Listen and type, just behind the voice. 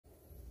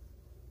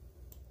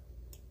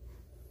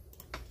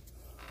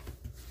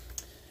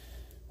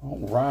All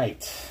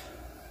right.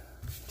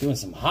 Doing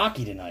some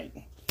hockey tonight.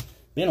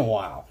 Been a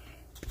while.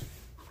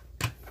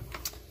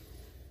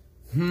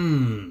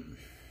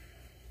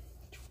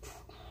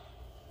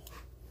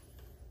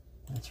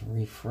 Let's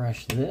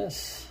refresh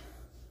this.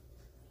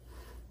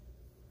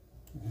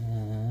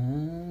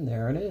 And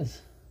there it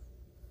is.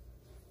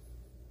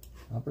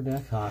 Upper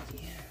Deck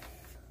Hockey.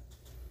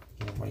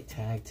 Get everybody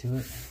tagged to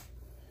it.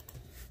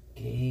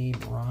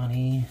 Gabe,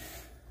 Ronnie,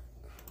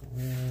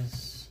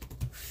 Chris,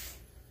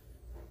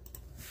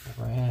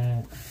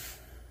 Brett,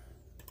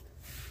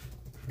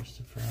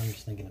 Christopher. I'm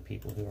just thinking of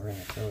people who are in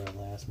it for the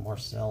last.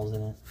 Marcel's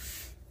in it.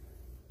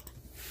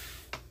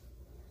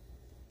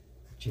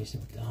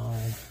 Jason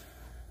McDonald.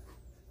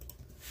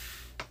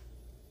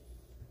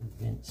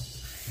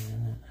 Vince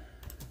in it.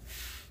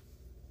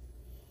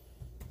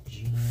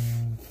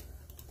 Gene.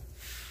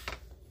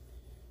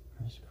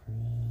 Chris.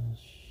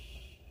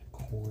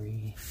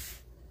 Corey.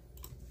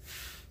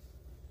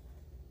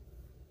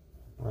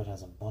 Brett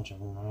has a bunch of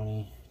them.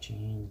 Ronnie,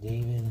 Gene,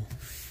 David.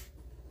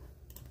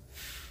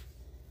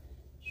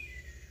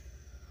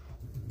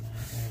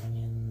 Matt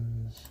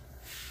Onions.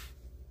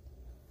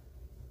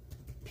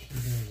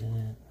 Peter's in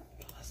it.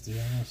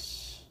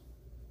 Castellanos.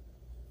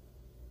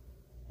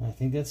 And I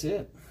think that's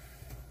it.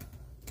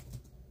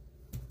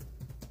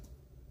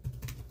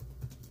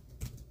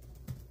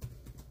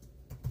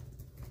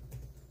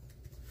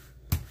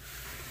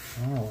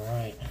 All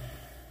right.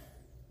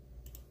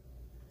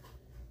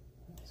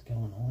 What's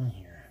going on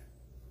here?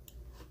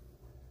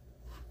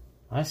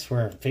 I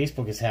swear,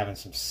 Facebook is having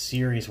some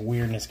serious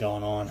weirdness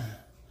going on.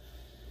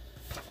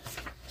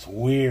 It's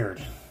weird.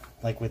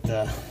 Like with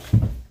the...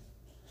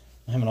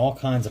 I'm having all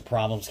kinds of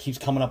problems. Keeps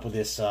coming up with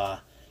this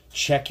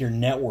check your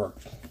network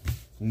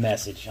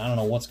message. I don't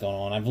know what's going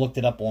on. I've looked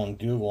it up on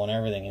Google and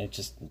everything, and it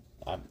just...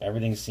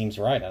 everything seems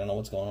right. I don't know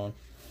what's going on.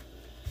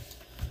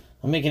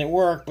 I'm making it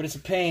work, but it's a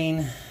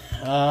pain.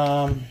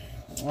 All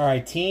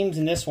right, teams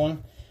in this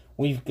one.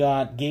 We've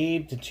got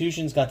Gabe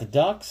Tutushin's got the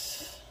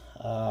Ducks.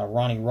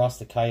 Ronnie Russ,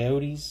 the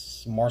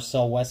Coyotes.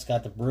 Marcel West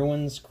got the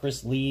Bruins.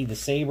 Chris Lee, the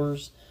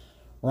Sabres.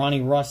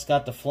 Ronnie Russ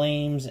got the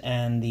Flames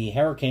and the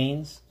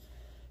Hurricanes.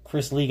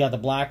 Chris Lee got the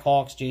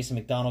Blackhawks. Jason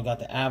McDonald got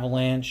the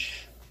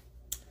Avalanche.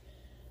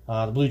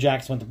 The Blue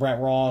Jackets went to Brett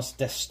Ross.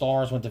 The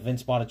Stars went to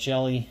Vince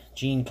Botticelli.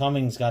 Gene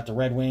Cummings got the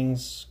Red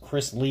Wings.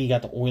 Chris Lee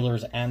got the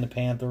Oilers and the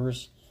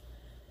Panthers.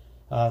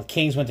 The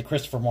Kings went to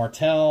Christopher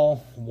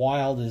Martel.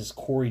 Wild is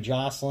Corey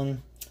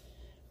Jocelyn.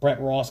 Brett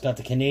Ross got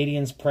the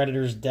Canadians,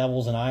 Predators,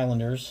 Devils, and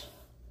Islanders.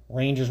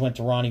 Rangers went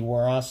to Ronnie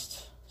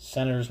Rust.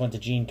 Senators went to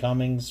Gene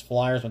Cummings.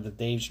 Flyers went to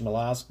Dave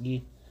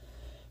Chmielowski.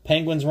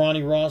 Penguins,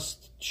 Ronnie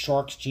Rust.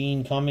 Sharks,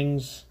 Gene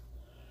Cummings.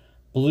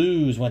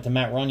 Blues went to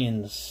Matt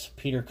Runions.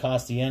 Peter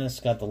Castellanos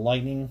got the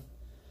Lightning.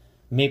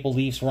 Maple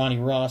Leafs, Ronnie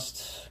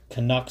Rust.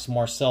 Canucks,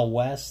 Marcel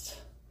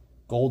West.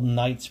 Golden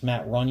Knights,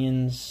 Matt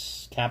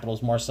Runions.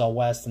 Capitals, Marcel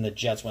West. And the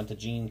Jets went to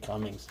Gene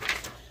Cummings.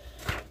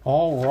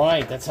 All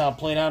right, that's how it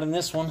played out in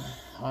this one.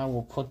 I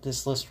will put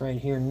this list right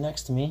here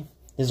next to me.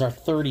 This is our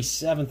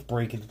 37th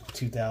break of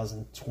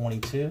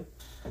 2022.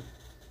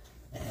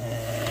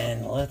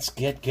 And let's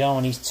get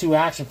going. These two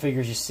action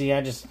figures, you see,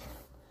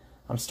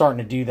 I'm starting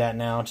to do that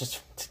now,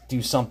 just to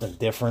do something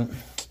different.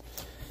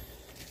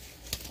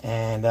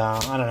 And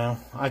I don't know.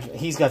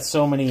 He's got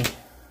so many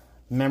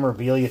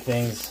memorabilia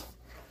things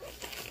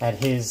at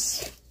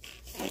his,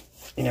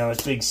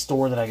 his big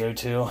store that I go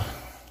to.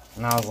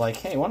 And I was like,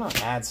 hey, why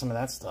not add some of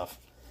that stuff?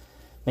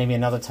 Maybe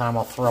another time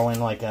I'll throw in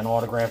like an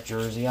autographed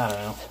jersey. I don't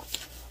know.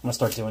 I'm going to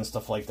start doing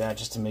stuff like that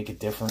just to make it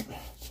different.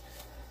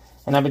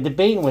 And I've been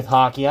debating with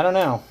hockey. I don't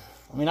know.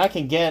 I mean, I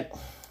can get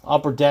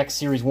Upper Deck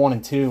Series 1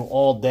 and 2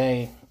 all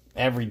day,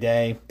 every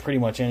day, pretty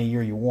much any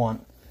year you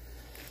want.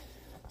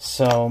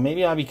 So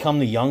maybe I'll become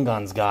the Young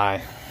Guns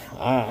guy.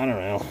 I don't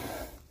know.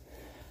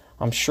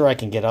 I'm sure I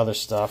can get other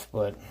stuff,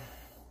 but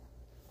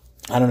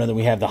I don't know that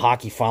we have the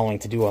hockey following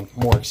to do a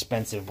more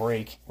expensive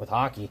break with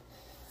hockey.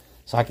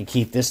 So I can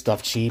keep this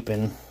stuff cheap,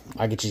 and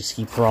I could just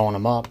keep throwing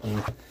them up.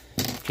 And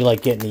if you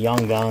like getting the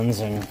Young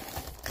Guns, and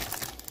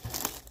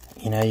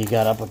you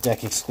got Upper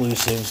Deck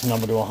exclusives,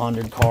 number to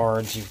 100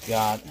 cards. You've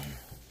got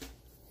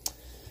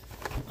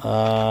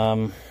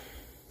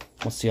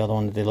what's the other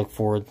one that they look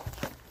for?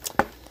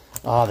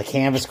 The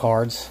canvas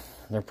cards.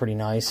 They're pretty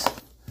nice.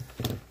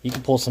 You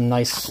can pull some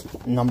nice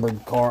numbered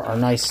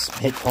nice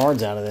hit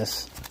cards out of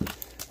this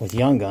with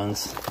Young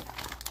Guns,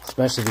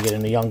 especially if you get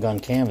in a Young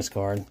Gun canvas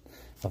card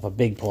of a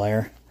big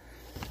player.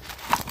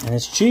 And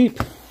it's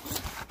cheap.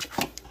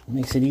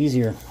 Makes it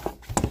easier.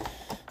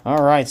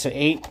 Alright, so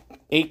 8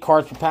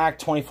 cards per pack,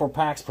 24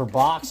 packs per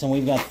box, and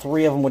we've got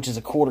 3 of them, which is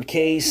a quarter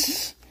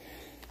case.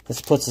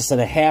 This puts us at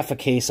a half a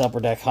case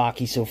Upper Deck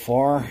Hockey so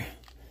far.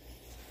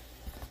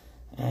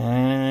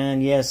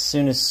 And yes, as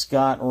soon as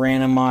Scott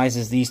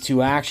randomizes these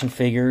two action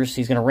figures,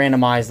 he's going to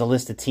randomize the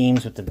list of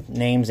teams with the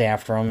names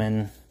after them,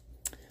 and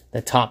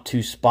the top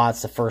 2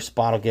 spots, the first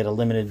spot will get a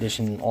limited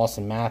edition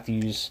Austin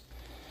Matthews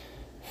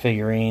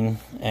figurine,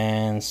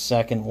 and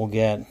second we'll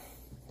get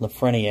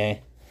Lafreniere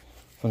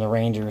from the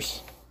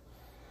Rangers.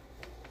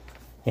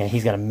 Yeah,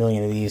 he's got a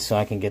million of these, so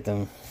I can get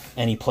them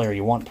any player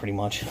you want, pretty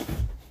much.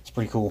 It's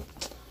pretty cool.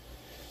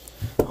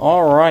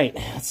 All right,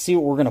 let's see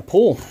what we're going to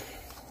pull.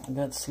 I've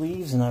got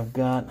sleeves, and I've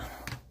got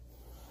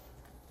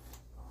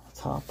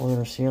top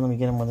loaders here. Let me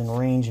get them within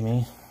range of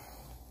me.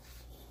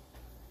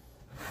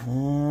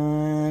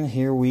 And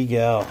here we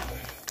go.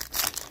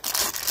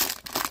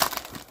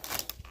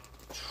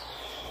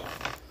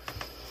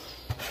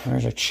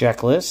 There's our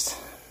checklist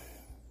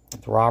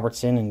with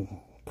Robertson and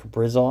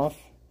Kaprizov,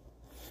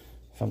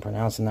 if I'm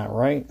pronouncing that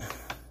right.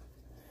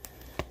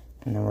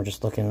 And then we're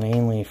just looking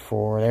mainly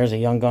for, there's a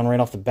young gun right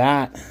off the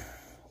bat.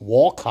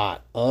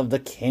 Walcott of the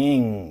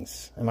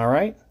Kings. Am I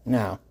right?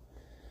 No.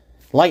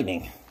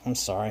 Lightning. I'm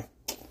sorry.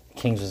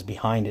 Kings was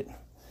behind it.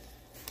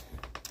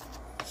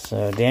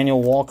 So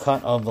Daniel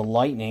Walcott of the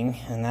Lightning.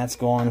 And that's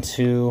gone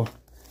to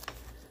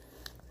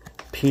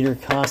Peter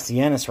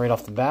Kostianis right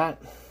off the bat.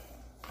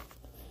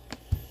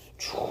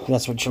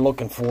 That's what you're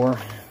looking for.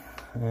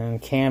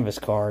 And canvas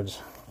cards.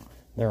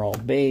 They're all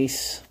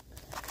base.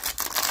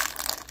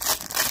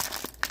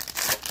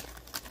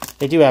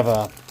 They do have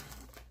a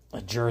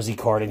jersey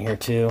card in here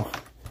too.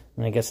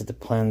 And I guess it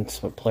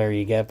depends what player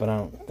you get, but I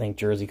don't think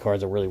jersey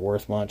cards are really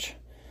worth much.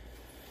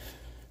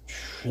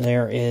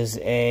 There is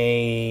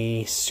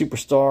a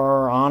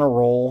Superstar Honor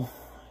Roll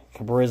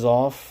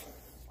Kaprizov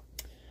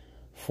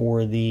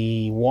for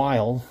the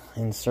Wild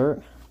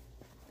insert.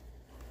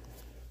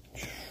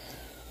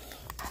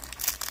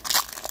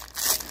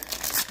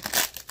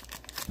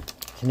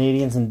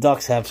 Canadians and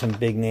Ducks have some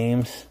big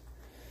names.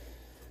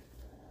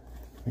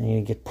 I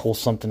need to pull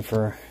something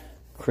for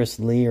Chris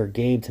Lee or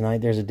Gabe tonight.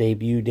 There's a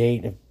debut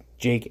date of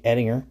Jake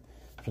Ettinger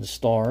for the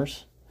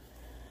Stars.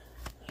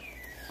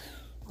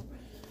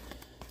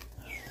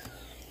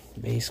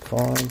 Base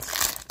cards.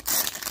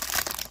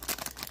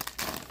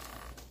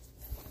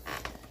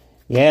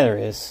 Yeah, there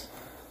is.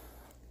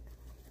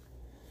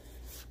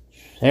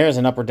 There's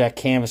an Upper Deck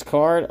canvas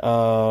card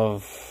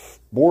of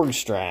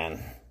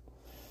Borgstrand.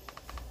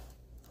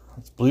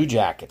 It's Blue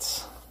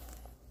Jackets.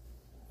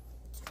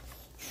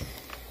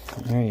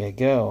 There you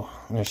go.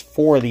 And there's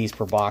 4 of these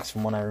per box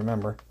from what I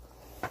remember.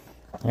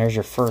 There's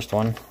your first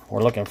one.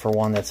 We're looking for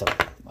one that's a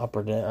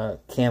upper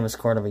canvas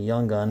card of a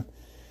young gun.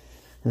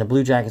 And the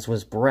Blue Jackets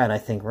was Brett, I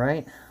think,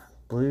 right?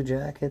 Blue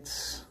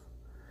Jackets.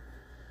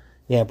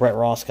 Yeah, Brett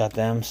Ross got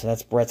them, so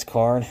that's Brett's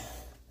card.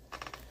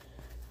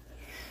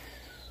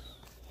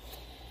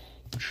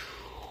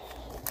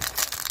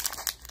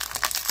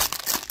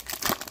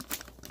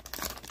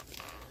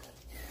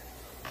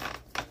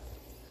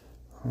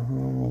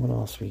 What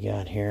else we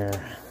got here?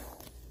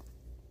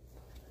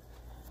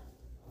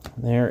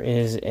 There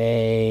is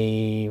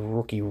a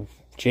rookie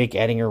Jake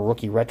Ettinger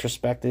rookie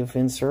retrospective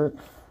insert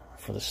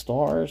for the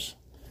Stars.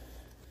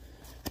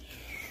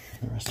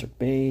 The rest are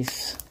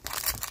base.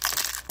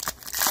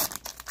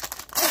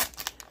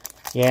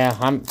 Yeah,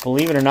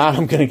 believe it or not,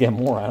 I'm gonna get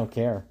more. I don't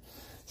care.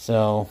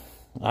 So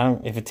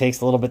if it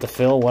takes a little bit to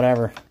fill,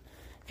 whatever.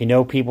 If you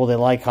know people that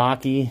like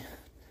hockey,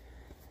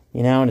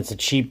 you know, and it's a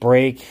cheap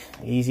break,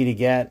 easy to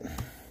get,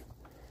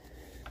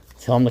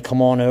 tell them to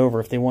come on over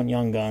if they want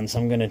young guns.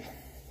 I'm going to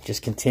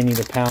just continue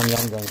to pound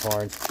young gun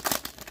cards.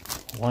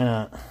 Why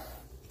not?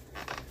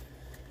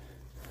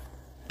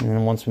 And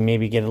then once we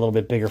maybe get a little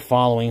bit bigger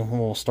following,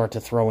 we'll start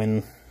to throw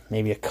in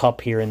maybe a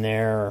cup here and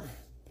there, or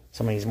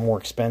some of these more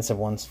expensive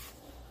ones.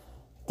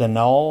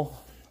 Denal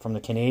from the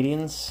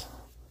Canadians.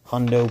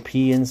 Hundo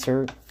P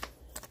insert.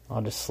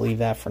 I'll just sleeve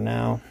that for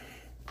now.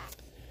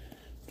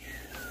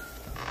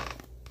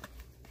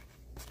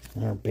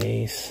 Our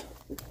base.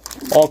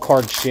 All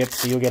cards shipped,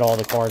 so you'll get all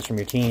the cards from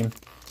your team.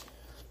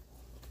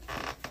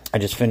 I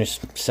just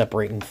finished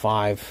separating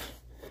 5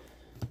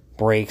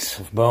 breaks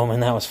of Bowman.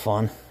 That was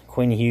fun.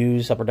 Quinn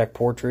Hughes, Upper Deck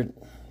Portrait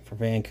for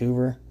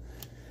Vancouver.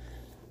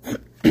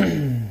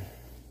 Yeah,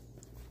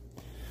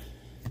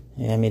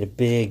 I made a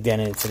big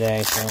dent in it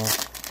today, so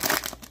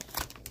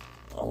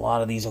a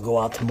lot of these will go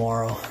out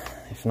tomorrow,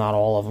 if not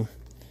all of them.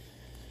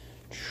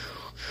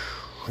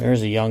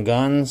 There's a Young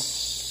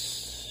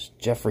Guns.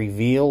 Jeffrey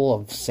Veal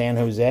of San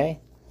Jose.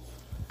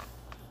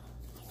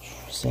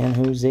 San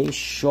Jose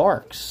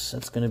Sharks.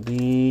 That's going to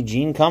be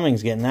Gene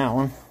Cummings getting that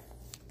one.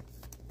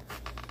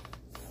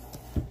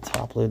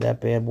 Top load that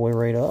bad boy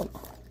right up.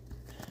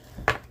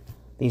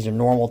 These are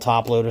normal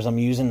top loaders I'm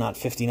using, not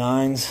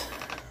 59s.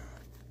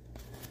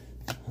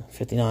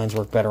 59s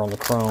work better on the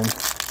chrome.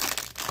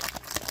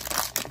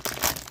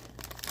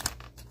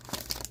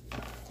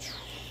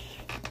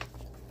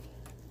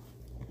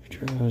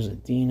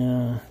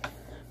 Zadina.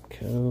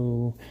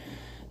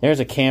 There's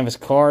a canvas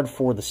card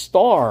for the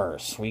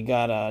Stars. We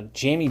got a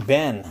Jamie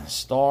Benn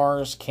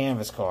Stars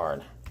canvas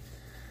card.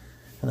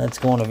 And that's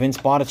going to Vince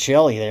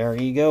Botticelli. There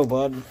you go,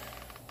 bud.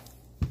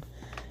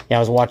 Yeah, I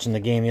was watching the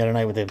game the other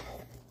night with the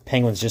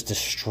Penguins just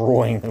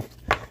destroying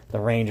the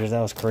Rangers.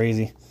 That was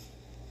crazy.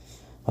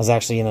 I was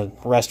actually in a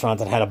restaurant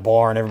that had a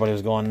bar and everybody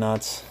was going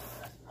nuts.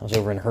 I was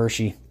over in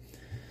Hershey.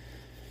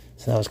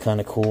 So that was kind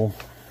of cool.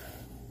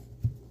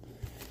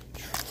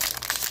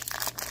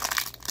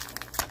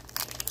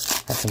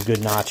 Had some good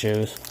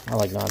nachos. I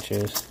like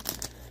nachos.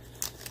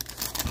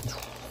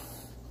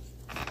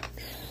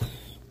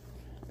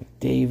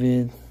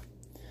 McDavid.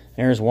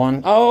 There's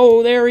one.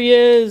 Oh, there he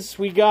is.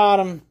 We got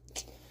him.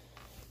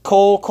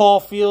 Cole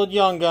Caulfield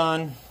Young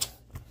Gun.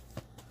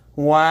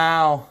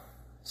 Wow.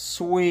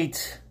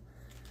 Sweet.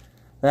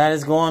 That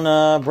is going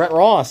to Brett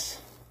Ross.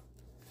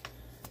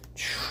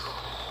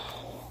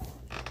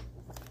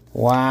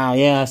 Wow.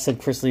 Yeah, I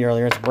said Chris Lee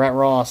earlier. It's Brett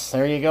Ross.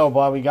 There you go,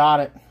 bud. We got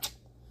it.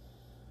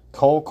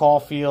 Cole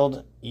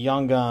Caulfield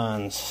Young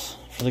Guns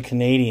for the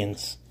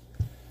Canadians.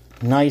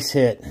 Nice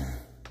hit.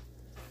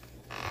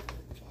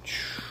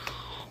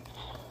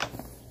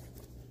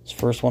 It's the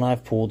first one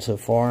I've pulled so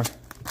far.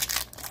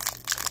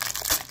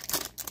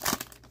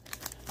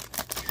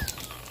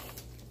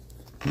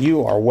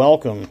 You are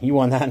welcome. You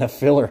won that in a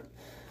filler.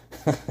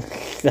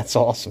 That's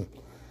awesome.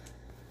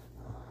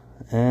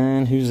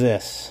 And who's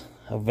this?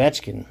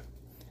 Ovechkin.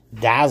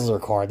 Dazzler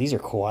card. These are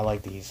cool. I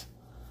like these.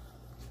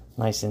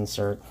 Nice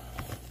insert.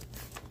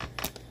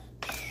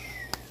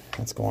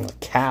 That's going to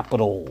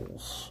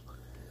Capitals.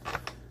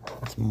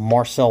 That's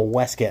Marcel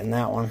West getting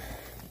that one.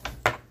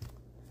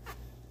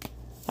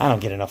 I don't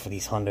get enough of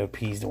these Hundo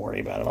Ps to worry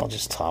about it. I'll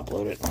just top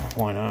load it.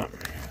 Why not?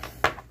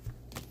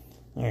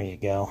 There you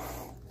go.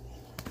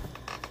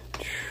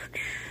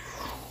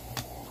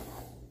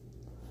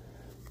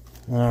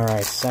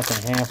 Alright,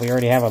 second half. We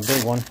already have a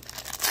big one.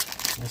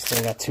 We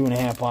still got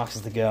 2.5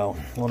 boxes to go.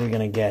 What are we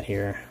going to get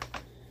here?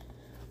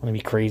 Wouldn't it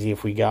be crazy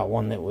if we got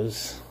one that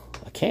was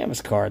a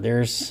canvas card?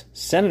 There's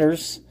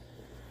Senators.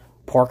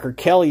 Parker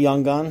Kelly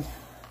Young Gun.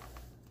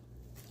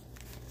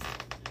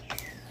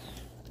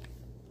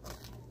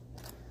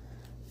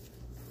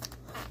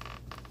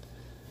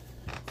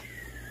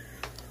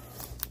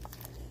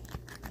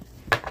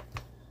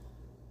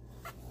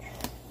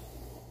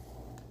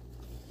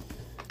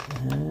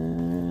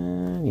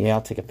 Yeah,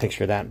 I'll take a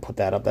picture of that and put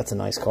that up. That's a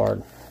nice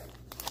card.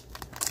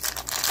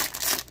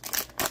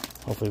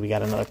 Hopefully we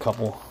got another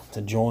couple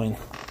to join.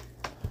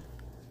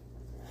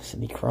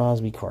 Sidney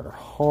Crosby, Carter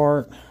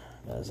Hart,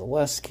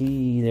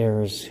 Zaleski.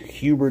 There's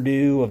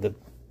Huberdeau of the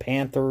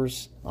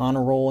Panthers.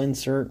 Honor roll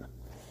insert.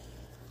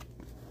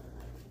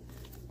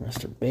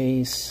 Master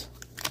base.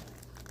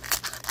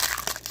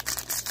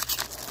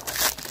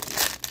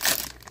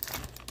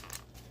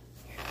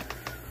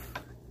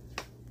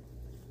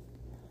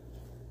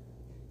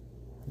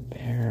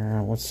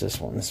 What's this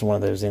one? This is one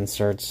of those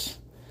inserts.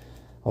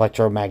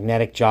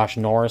 Electromagnetic Josh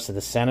Norris of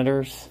the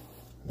Senators.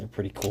 They're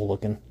pretty cool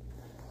looking.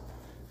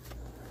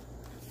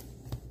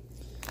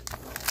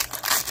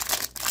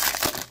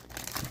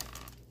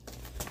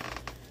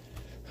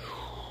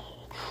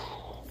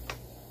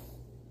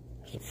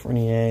 There's a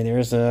Frenier.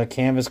 There's a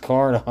canvas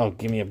card. Oh,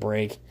 give me a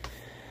break.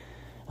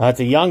 It's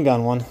a Young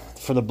Gun one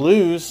for the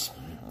Blues.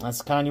 That's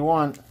the kind you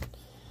want.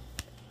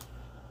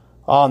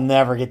 I'll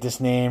never get this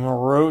name.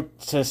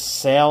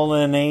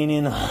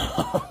 Rotasalainen.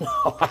 Oh,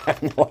 no, I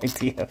have no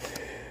idea.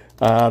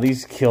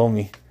 These kill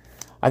me.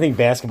 I think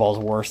basketball is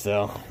worse,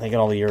 though. They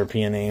got all the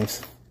European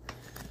names.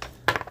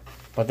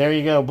 But there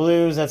you go,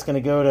 Blues. That's going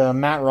to go to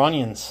Matt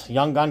Runyons.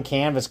 Young Gun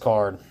canvas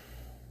card.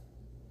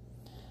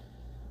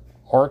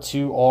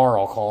 R2R,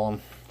 I'll call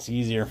him. It's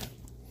easier.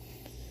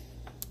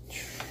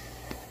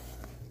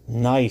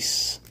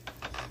 Nice.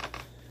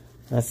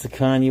 That's the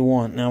kind you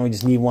want. Now we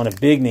just need one a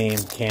big name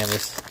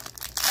canvas.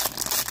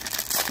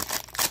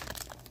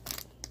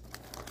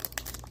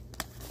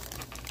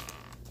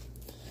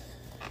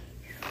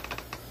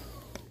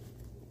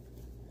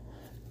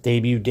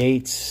 Debut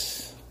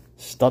dates,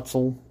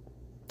 Stutzel.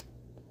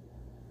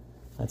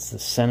 That's the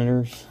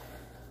Senators.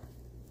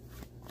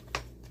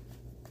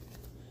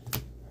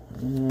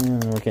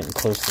 And we're getting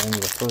close to the end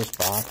of the first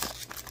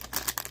box.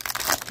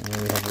 And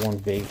we have one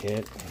big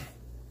hit.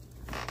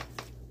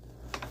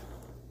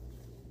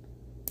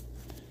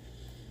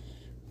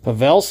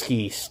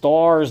 Pavelski,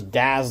 Stars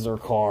Dazzler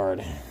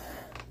card.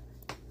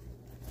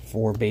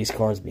 4 base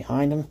cards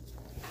behind him.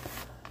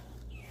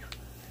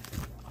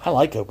 I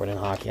like opening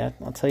hockey.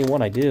 I'll tell you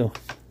what, I do.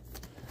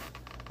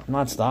 I'm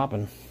not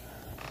stopping.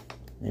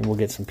 Maybe we'll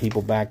get some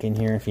people back in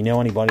here. If you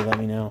know anybody, let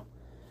me know.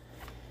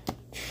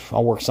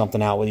 I'll work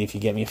something out with you if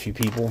you get me a few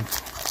people.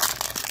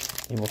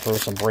 Maybe we'll throw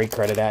some break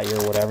credit at you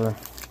or whatever.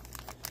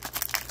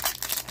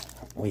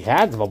 We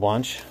had a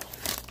bunch.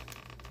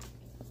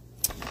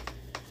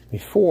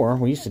 Before,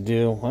 we used to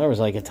do, well, there was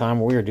like a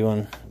time where we were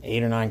doing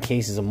 8 or 9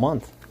 cases a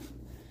month.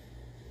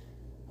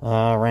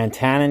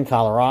 Rantanen,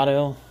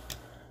 Colorado.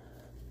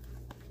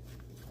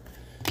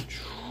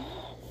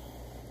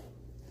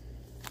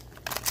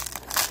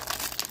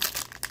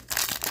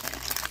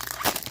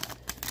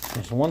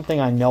 There's one thing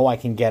I know I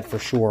can get for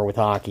sure with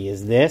hockey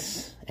is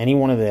this, any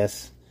one of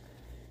this,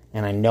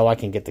 and I know I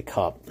can get the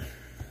cup.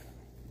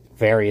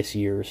 Various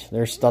years.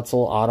 There's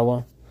Stutzel,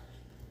 Ottawa.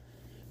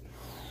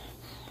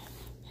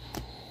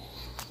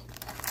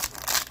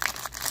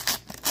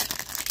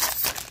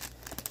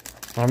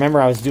 I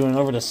remember I was doing,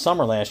 over the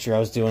summer last year, I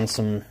was doing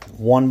some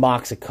 1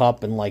 box of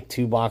cup and like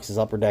 2 boxes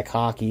Upper Deck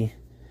hockey.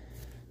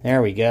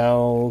 There we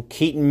go.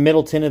 Keaton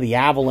Middleton of the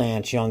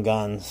Avalanche Young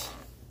Guns.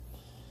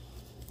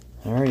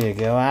 There you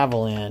go,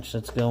 Avalanche.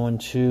 Let's go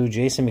into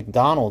Jason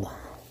McDonald.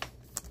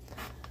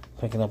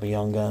 Picking up a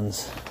Young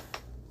Guns.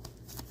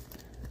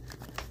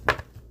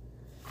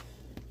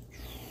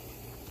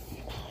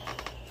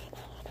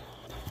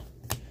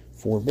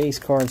 Four base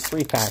cards,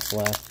 3 packs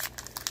left.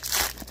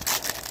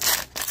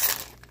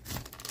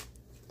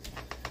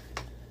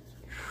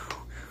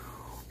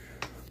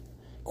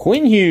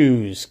 Quinn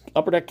Hughes,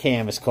 Upper Deck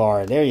canvas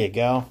card. There you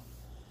go.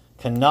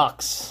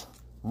 Canucks.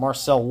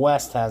 Marcel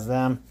West has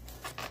them.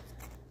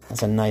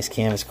 That's a nice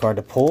canvas card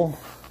to pull.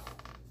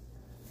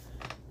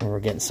 And we're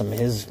getting some of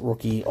his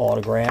rookie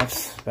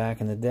autographs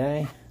back in the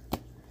day.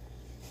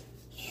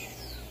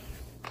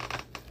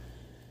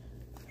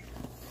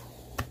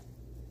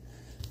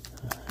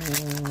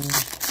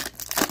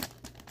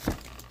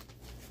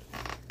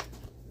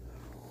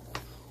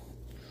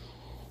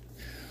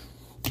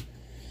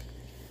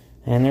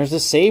 And there's the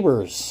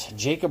Sabres.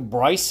 Jacob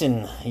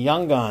Bryson,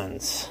 Young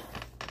Guns.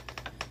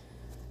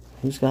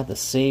 Who's got the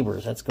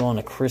Sabres? That's going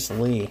to Chris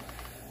Lee.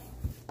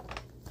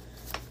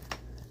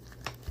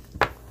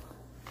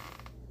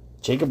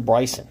 Jacob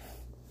Bryson.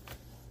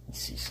 Let's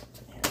see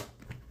something here.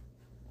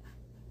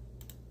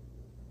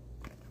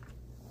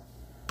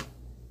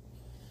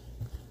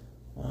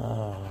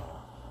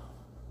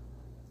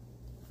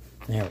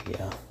 There we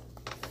go.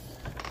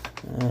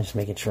 Just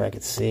making sure I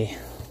could see.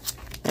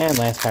 And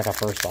last pack of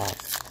first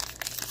box.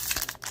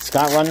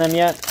 Scott run them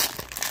yet?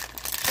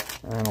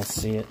 I don't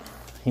see it.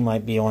 He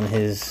might be on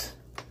his,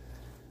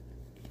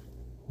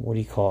 what do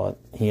you call it?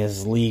 He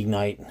has league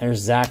night. There's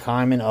Zach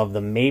Hyman of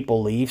the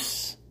Maple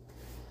Leafs.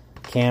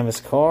 Canvas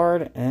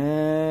card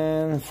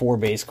and 4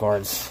 base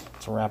cards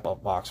to wrap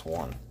up box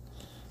 1.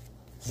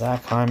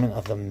 Zach Hyman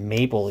of the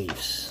Maple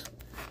Leafs.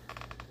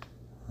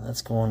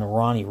 That's going to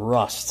Ronnie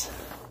Rust.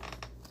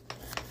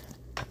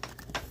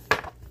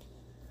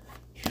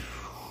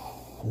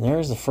 And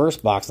there's the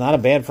first box. Not a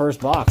bad first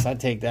box.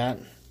 I'd take that.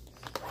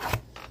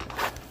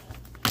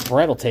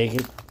 Brett will take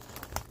it.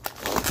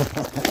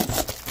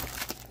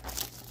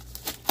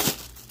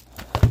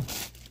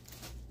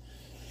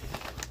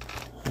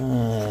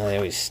 They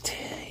always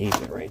tape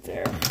it right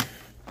there.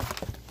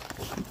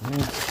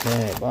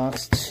 Okay,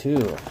 box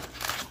 2.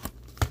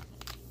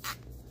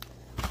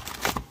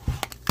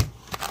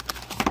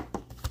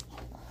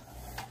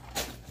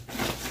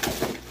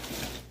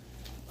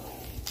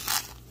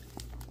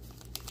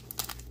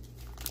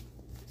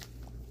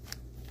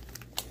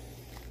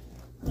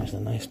 There's a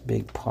nice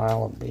big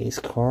pile of base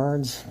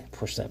cards.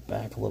 Push that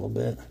back a little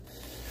bit.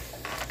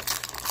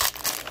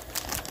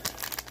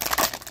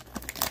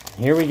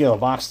 Here we go,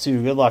 box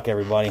 2. Good luck,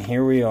 everybody.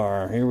 Here we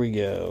are. Here we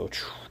go.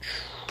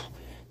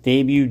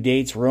 Debut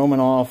dates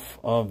Romanoff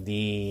of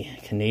the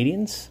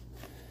Canadiens.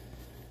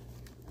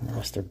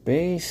 That's their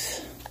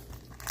base.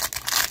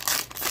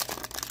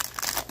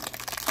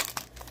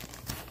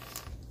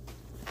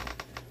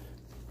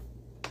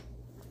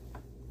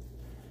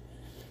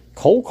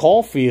 Cole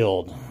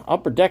Caulfield,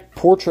 Upper Deck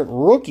Portrait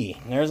Rookie.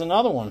 There's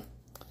another one.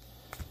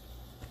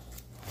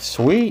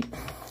 Sweet.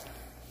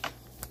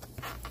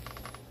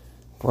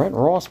 Brett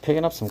Ross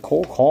picking up some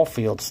Cole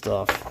Caulfield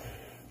stuff.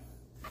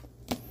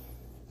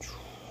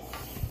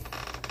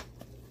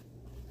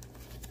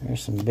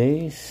 There's some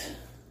base.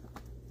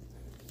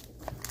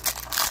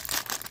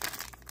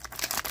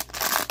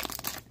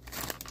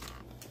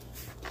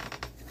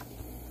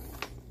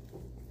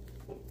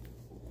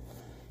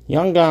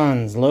 Young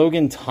Guns,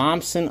 Logan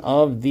Thompson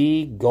of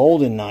the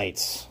Golden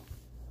Knights.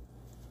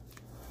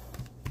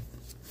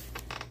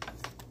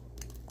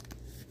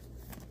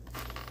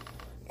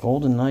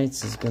 Golden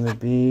Knights is going to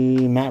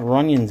be Matt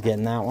Runyon's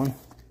getting that one.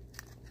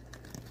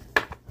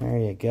 There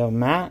you go,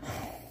 Matt.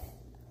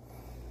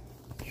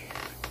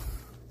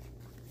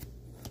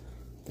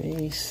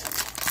 Base.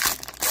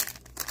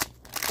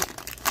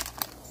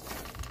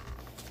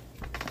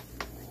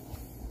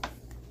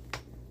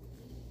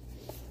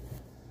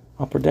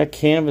 Upper Deck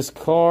canvas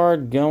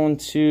card going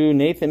to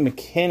Nathan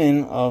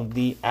McKinnon of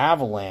the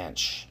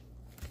Avalanche.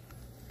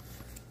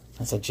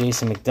 That's a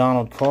Jason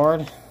McDonald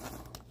card.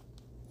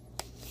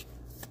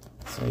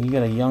 So you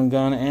got a Young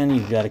Gun and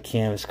you've got a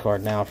canvas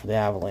card now for the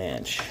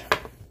Avalanche.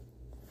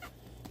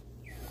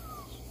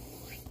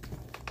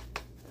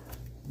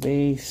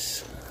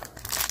 Base.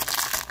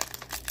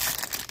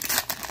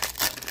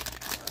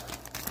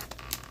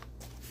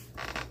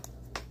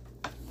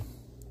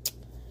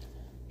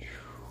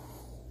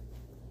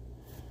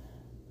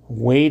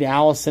 Wade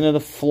Allison of the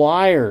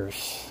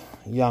Flyers.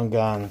 Young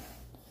Gun.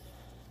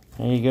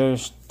 There you go,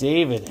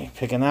 David,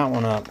 picking that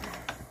one up.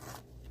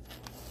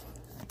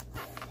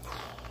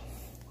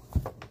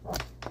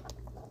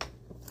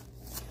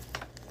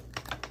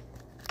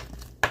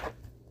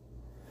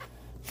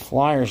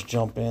 Flyers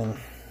jump in.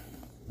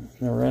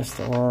 The rest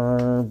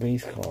are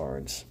base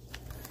cards.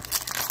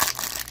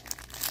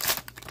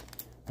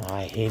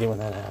 I hate it when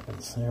that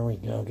happens. There we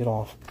go. Get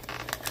off.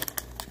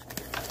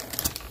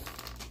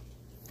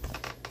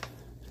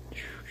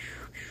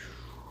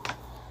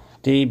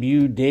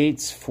 Debut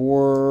dates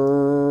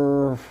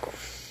for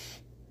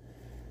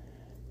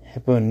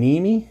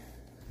Hipponemi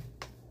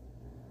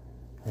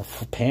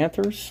of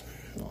Panthers.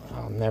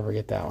 I'll never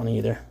get that one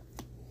either.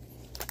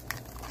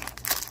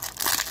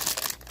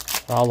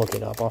 I'll look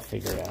it up. I'll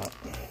figure it out.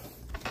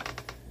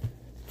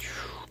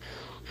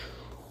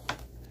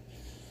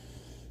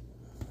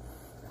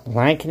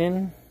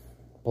 Lankinen,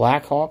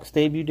 Blackhawks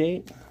debut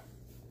date.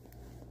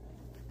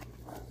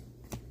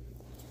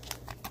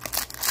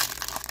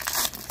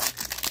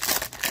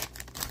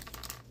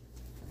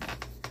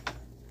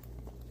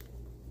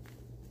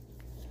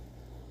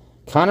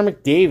 Connor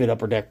McDavid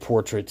Upper Deck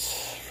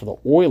Portraits for the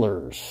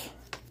Oilers.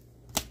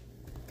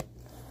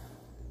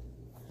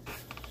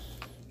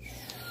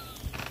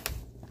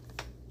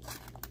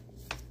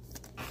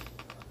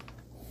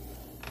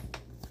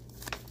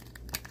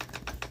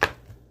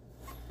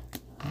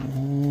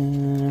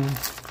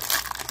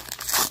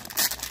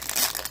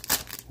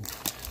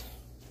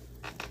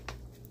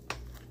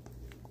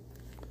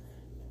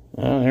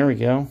 Oh, there we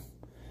go.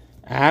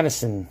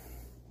 Addison.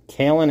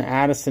 Calen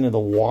Addison of the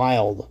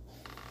Wild.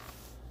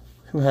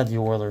 Who had the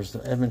Oilers?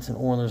 The Edmonton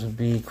Oilers would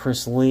be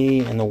Chris Lee,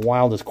 and the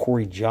Wild is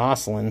Corey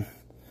Jocelyn.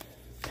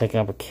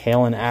 Picking up a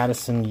Calen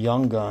Addison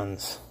Young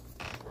Guns.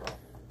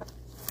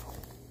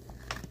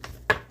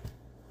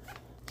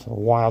 So the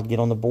Wild get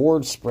on the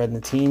board, spreading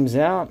the teams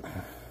out.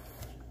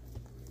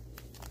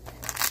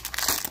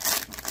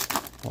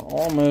 We're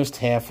almost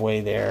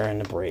halfway there in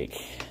the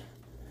break.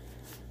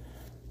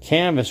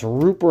 Canvas,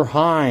 Rupert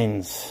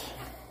Hines.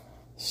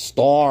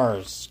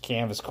 Stars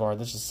canvas card.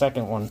 This is the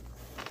second one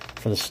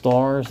for the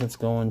Stars. That's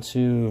going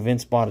to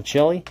Vince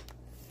Botticelli.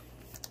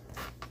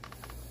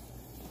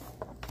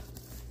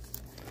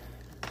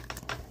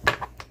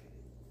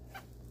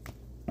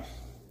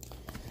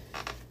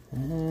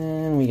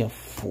 And we got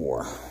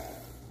 4.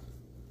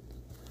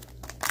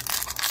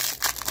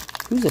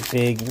 Who's a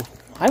big...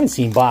 I haven't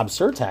seen Bob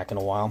Surtak in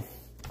a while.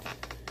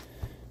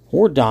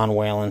 Or Don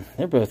Whalen.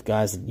 They're both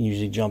guys that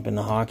usually jump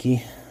into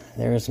hockey.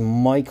 There's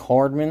Mike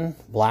Hardman,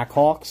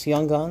 Blackhawks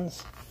Young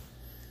Guns.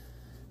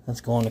 That's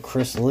going to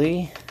Chris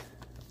Lee.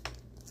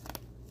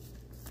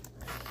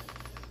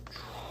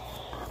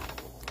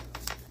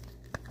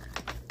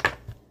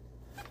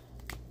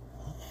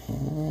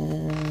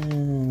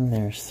 And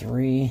there's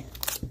 3.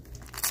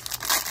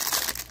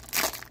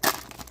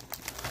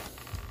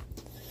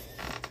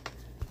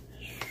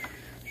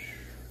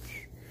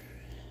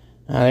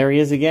 There he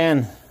is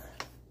again.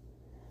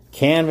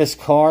 Canvas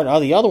card. Oh,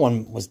 the other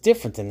one was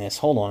different than this.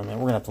 Hold on a minute.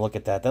 We're going to have to look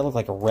at that. That looked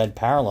like a red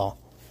parallel.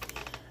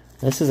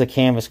 This is a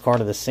canvas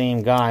card of the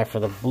same guy for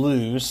the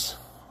Blues.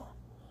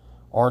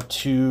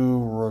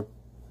 R2...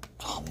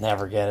 I'll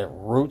never get it.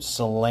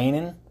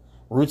 Ruotsalainen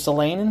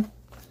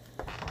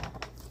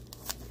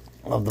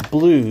of the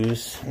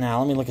Blues.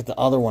 Now, let me look at the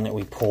other one that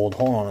we pulled.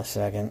 Hold on a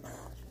second.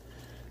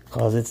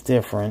 Because it's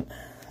different.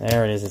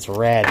 There it is. It's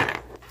red.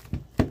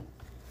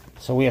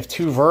 So we have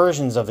 2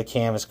 versions of the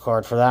canvas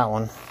card for that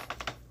one.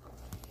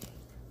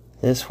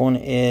 This one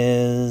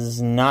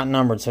is not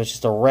numbered, so it's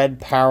just a red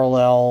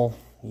parallel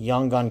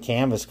Young Gun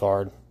canvas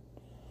card.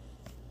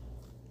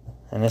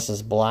 And this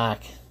is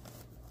black.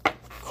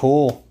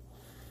 Cool.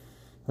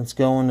 Let's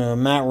go into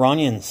Matt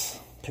Runyons.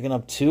 Picking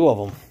up 2 of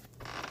them.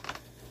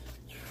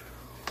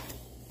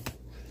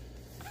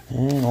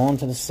 And on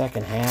to the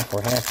second half.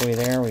 We're halfway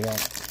there. We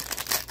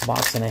got a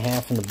box and a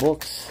half in the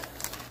books.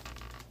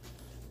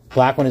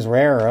 Black one is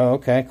rarer. Oh,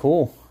 okay,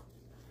 cool.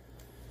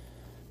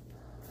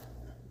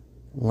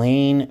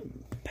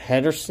 Lane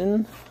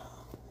Pedersen,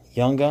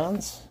 Young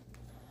Guns.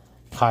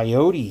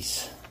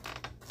 Coyotes.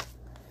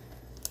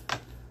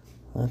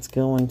 Let's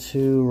go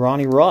into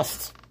Ronnie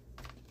Rust.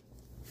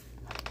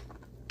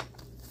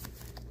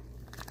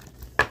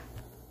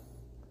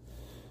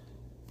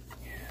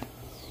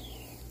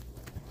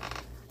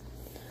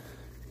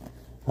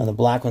 Oh, the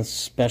black one's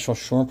special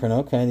short print.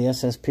 Okay, the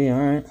SSP. All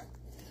right.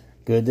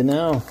 Good to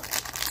know.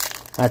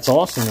 That's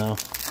awesome, though.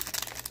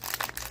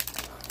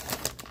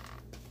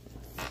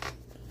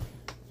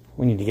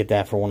 We need to get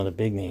that for one of the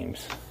big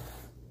names.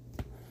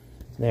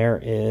 There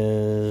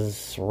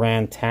is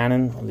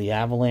Rantanen of the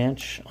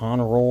Avalanche on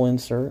a roll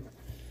insert.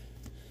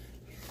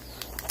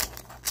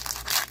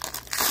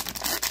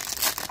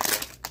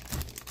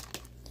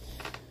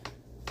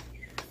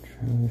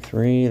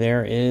 Three,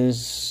 there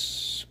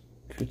is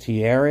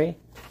Couturier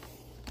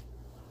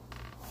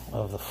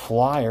of the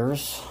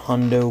Flyers,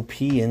 Hundo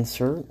P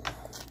insert.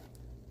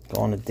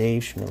 Going to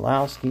Dave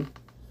Schmilowski.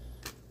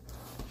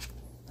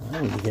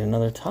 I need to get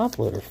another top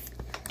loader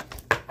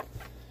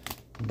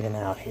bin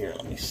out here.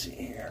 Let me see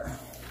here.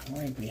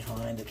 Right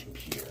behind the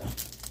computer.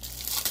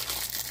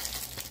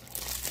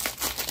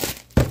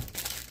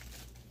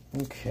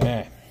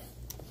 Okay.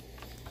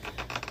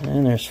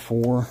 And there's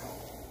 4.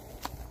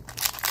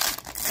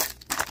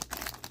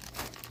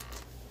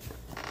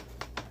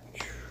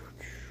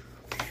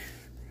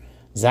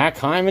 Zach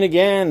Hyman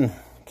again.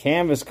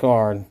 Canvas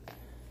card.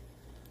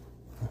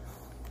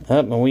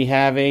 Up, and we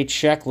have a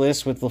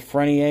checklist with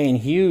Lafreniere and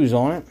Hughes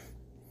on it.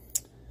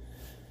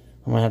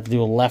 I'm going to have to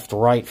do a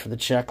left-right for the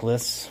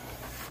checklist.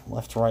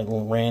 Left-right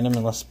random,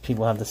 unless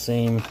people have the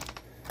same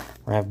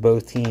or have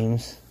both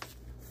teams.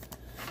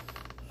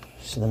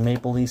 So the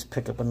Maple Leafs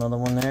pick up another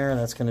one there.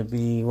 That's going to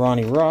be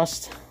Ronnie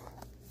Rust.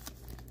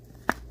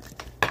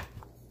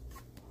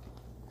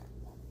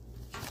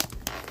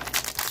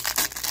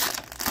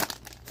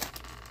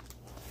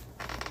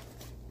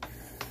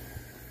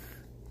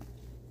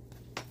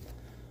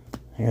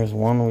 Here's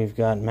one. We've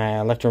got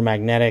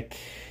electromagnetic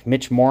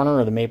Mitch Marner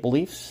of the Maple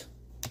Leafs.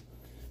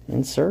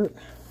 Insert.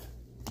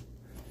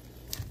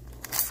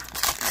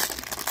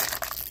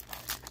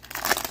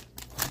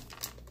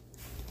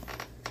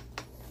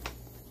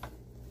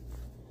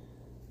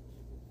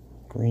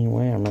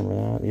 Greenway, I remember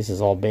that. This is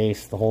all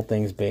base. The whole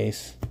thing's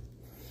base.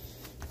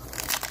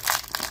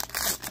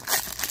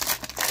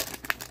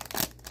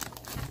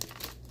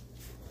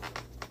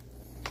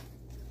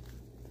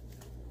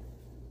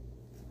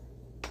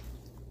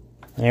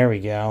 There we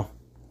go.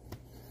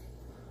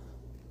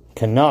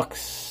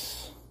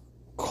 Canucks.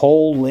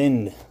 Cole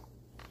Lind.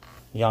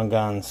 Young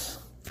Guns.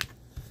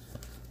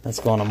 That's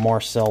going to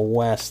Marcel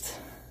West.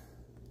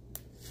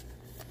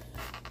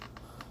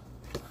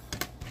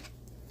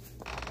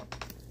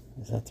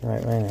 Is that the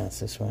right way? No, it's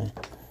this way.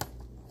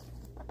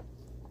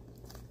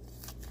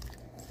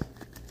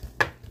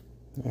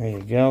 There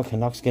you go.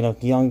 Canucks get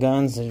up Young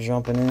Guns. They're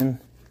jumping in.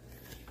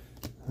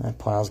 That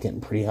pile's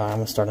getting pretty high. I'm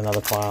going to start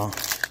another pile.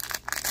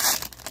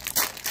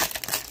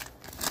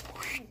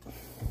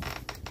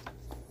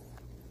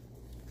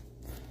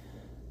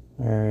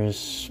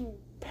 There's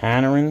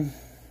Panarin,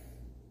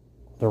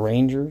 the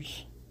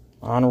Rangers,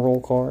 honor roll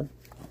card.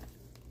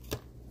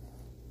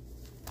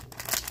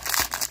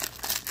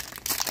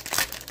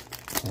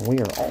 And we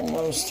are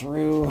almost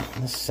through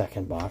the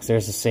second box.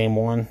 There's the same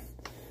one.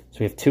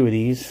 So we have two of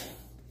these.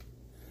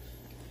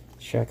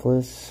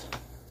 Checklist,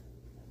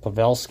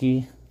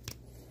 Pavelski,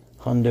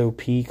 Hundo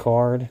P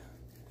card,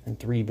 and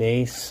 3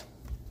 base.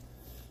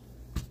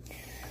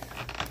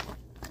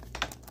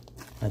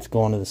 That's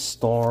going to the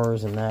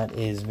Stars, and that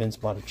is Vince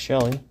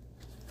Botticelli.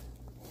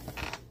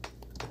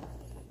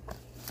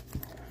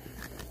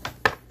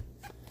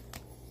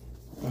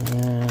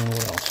 And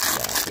what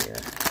else we got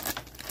here?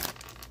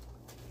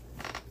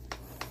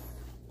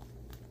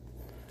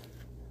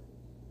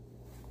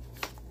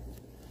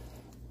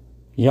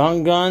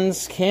 Young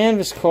Guns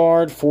canvas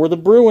card for the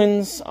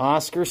Bruins.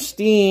 Oscar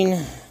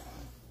Steen,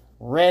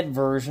 red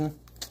version.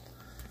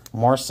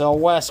 Marcel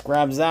West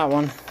grabs that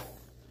one.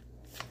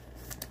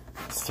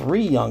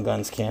 3 Young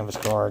Guns canvas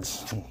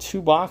cards in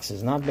 2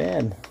 boxes. Not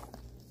bad.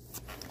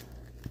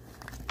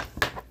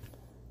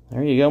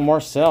 There you go,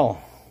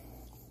 Marcel.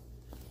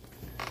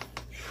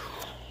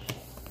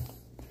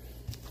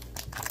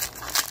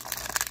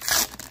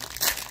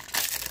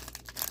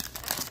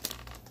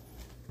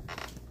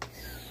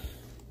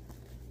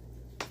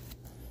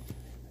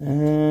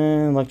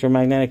 And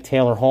electromagnetic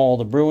Taylor Hall,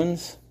 the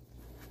Bruins.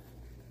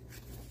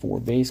 4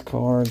 base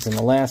cards in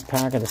the last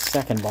pack of the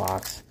second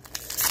box.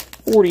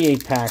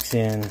 48 packs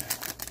in.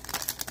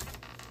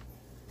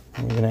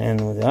 We're going to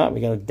end with that. We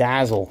got a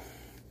Dazzle.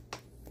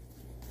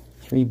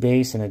 3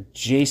 base and a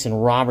Jason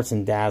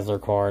Robertson Dazzler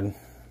card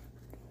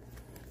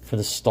for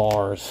the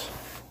Stars.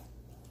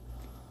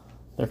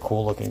 They're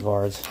cool looking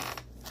cards.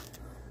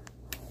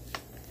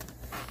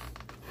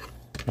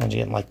 Imagine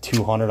getting like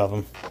 200 of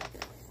them.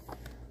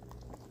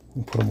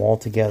 And put them all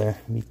together.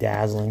 It'd be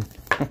dazzling.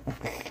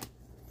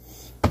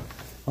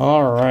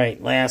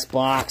 Alright, last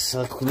box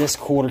of this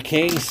quarter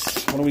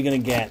case. What are we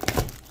going to get?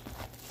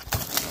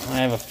 I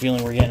have a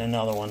feeling we're getting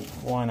another one.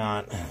 Why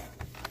not?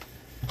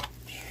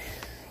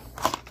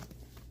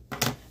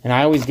 And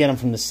I always get them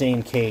from the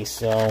same case,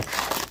 so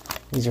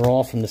these are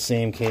all from the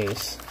same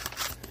case.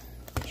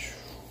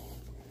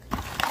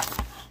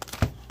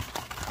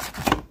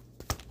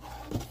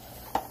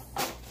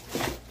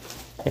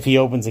 If he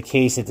opens a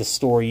case at the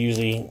store, he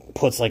usually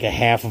puts like a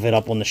half of it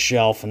up on the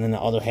shelf, and then the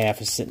other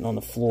half is sitting on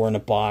the floor in a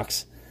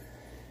box.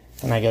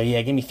 And I go,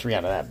 yeah, give me 3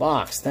 out of that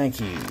box. Thank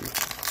you.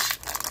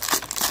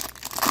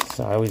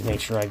 So I always make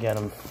sure I get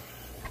them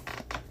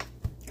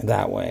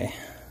that way.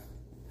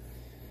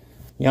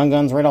 Young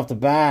Guns right off the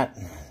bat.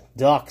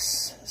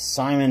 Ducks,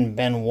 Simon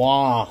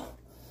Benoit.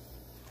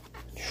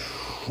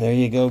 There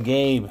you go,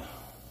 Gabe.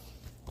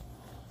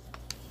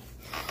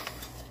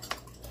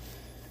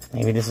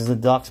 Maybe this is the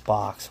Ducks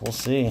box. We'll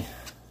see.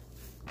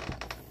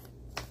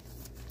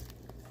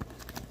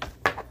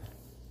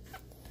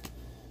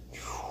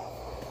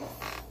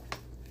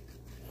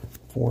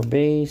 Four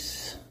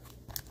base.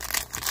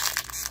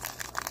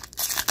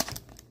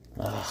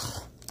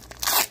 Ugh.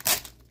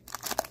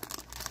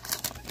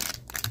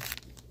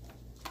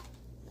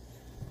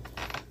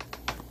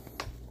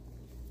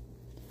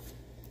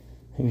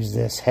 Who's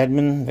this?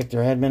 Hedman, Victor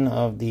Hedman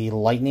of the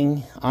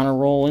Lightning honor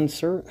roll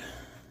insert.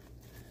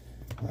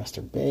 Rest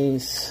are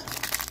base.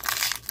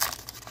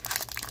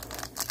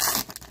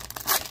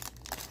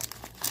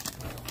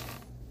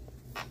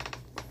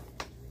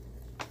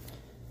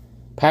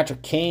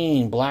 Patrick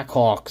Kane,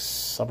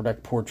 Blackhawks, Upper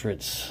Deck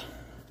Portraits.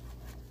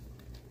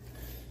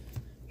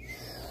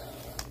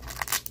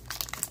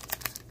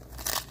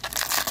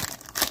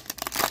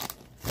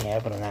 Yeah,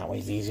 opening that way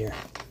is easier.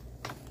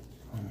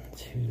 1,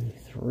 2,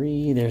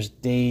 3. There's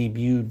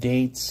debut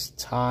dates.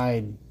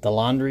 Tide,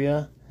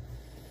 Delandria.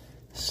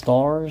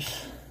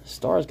 Stars.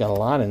 Stars got a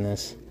lot in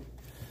this.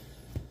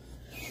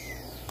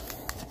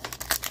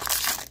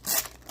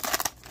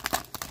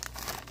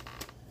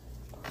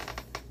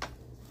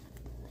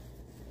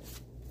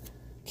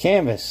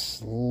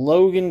 Canvas,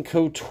 Logan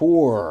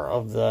Couture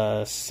of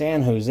the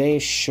San Jose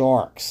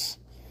Sharks.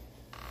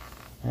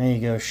 There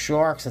you go,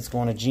 Sharks. That's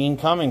going to Gene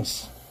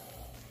Cummings.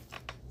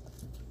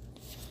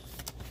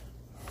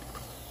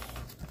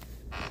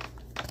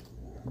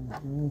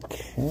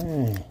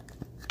 Okay.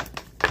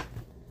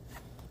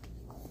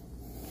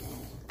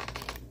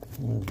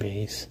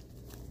 Base.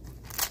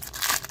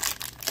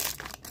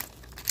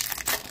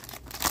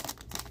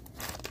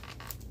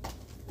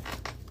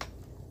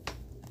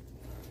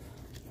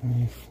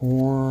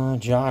 For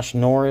Josh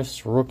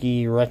Norris,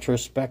 rookie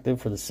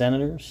retrospective for the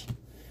Senators.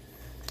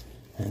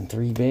 And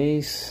 3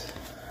 base.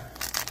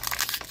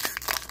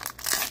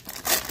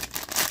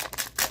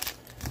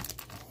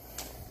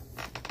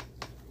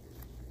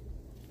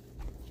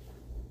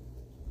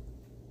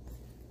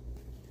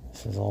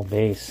 This is all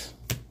base.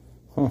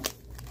 Huh.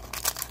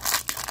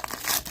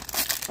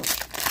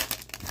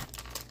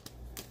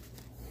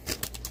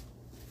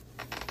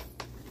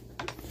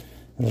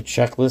 And the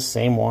checklist,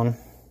 same one.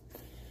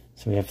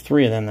 So we have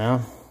 3 of them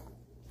now.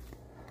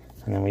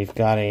 And then we've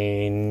got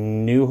a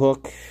new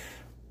hook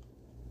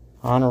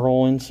honor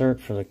roll insert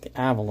for the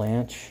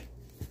Avalanche.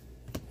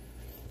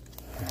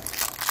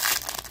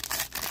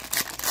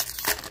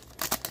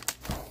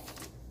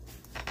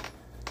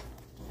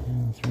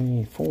 And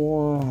 3,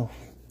 4.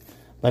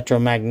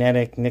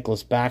 Electromagnetic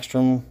Nicholas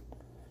Backstrom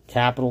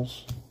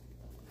Capitals.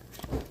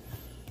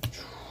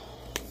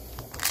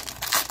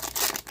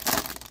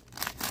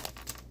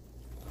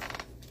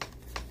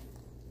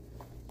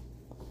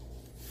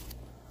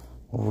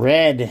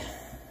 Red,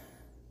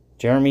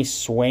 Jeremy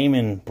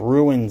Swayman,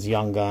 Bruins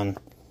Young Gun.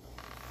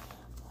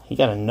 He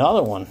got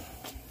another one.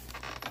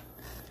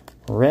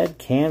 Red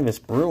Canvas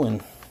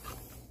Bruin.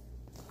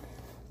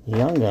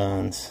 Young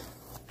Guns.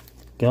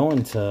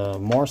 Going to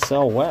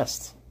Marcel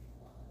West.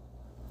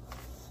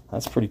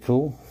 That's pretty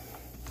cool.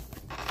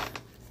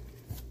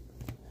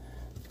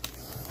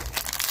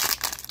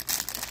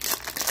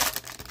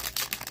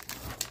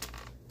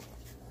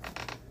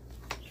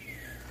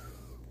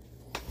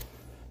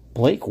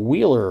 Blake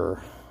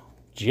Wheeler,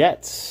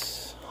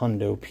 Jets,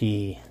 Hundo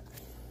P.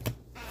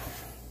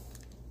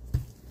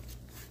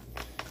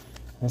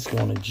 That's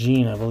going to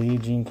Gene, I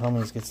believe. Gene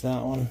Cummings gets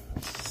that one.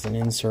 It's an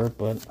insert,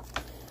 but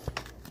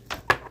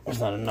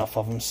there's not enough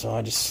of them, so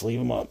I just sleeve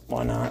them up.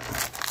 Why not?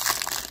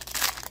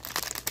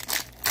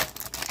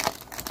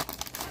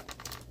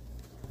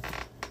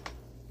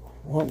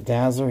 Well,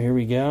 Dazzler, here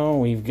we go.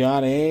 We've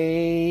got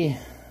a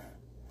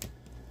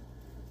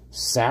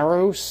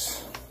Saros.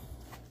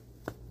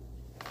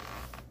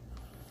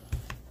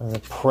 The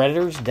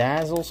Predators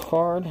Dazzles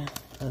card.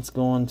 That's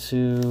going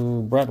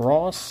to Brett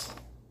Ross.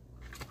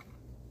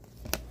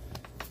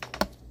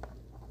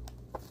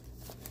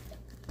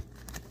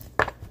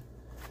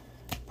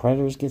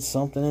 Predators get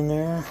something in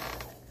there.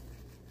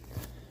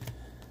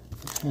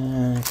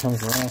 And here comes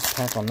the last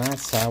pack on that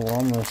side. We're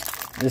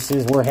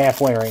almost, we're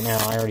halfway right now.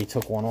 I already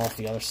took one off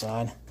the other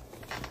side.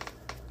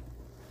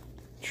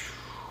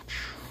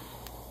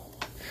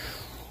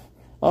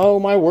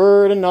 Oh my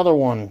word, another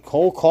one.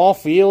 Cole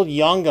Caulfield,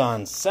 Young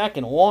Guns,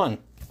 second one.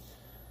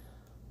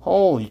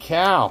 Holy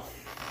cow.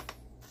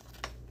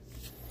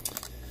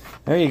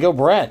 There you go,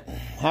 Brett.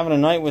 Having a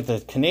night with the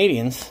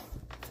Canadians.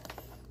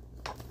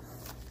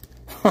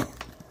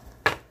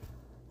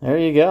 There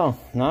you go.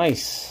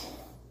 Nice.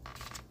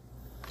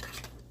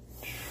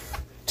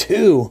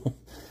 2.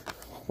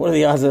 What are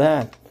the odds of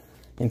that?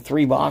 In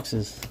 3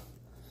 boxes.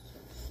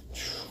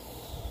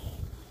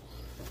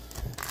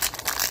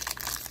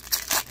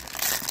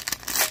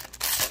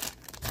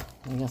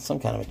 We got some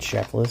kind of a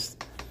checklist.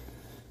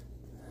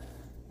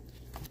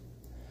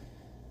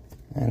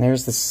 And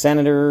there's the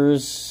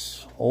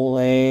Senators,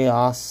 Ole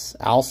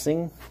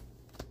Alsing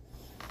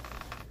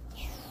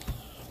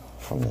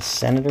from the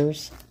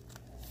Senators.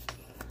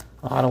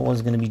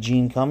 Ottawa's going to be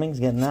Gene Cummings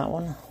getting that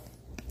one.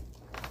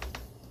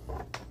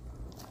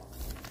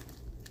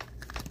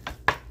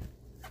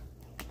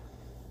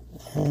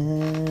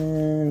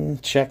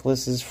 And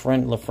checklist is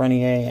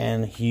Lafreniere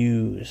and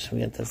Hughes.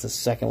 That's the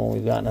second one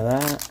we've gotten of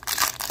that.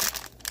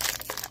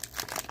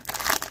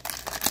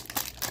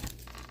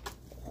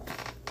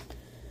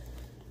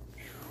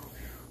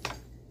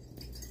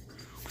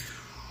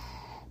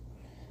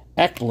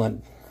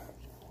 Eklund,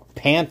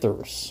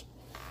 Panthers,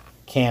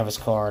 canvas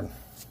card.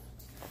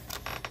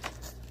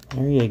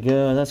 There you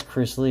go. That's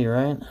Chris Lee,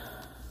 right?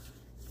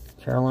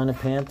 Carolina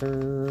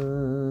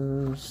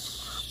Panthers.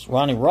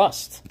 Ronnie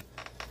Rust.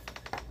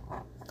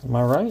 Am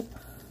I right?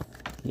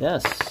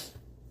 Yes.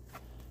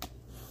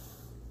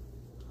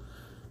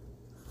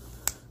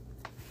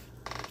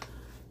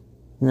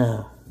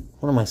 No.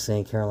 What am I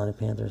saying, Carolina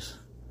Panthers?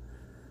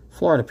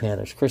 Florida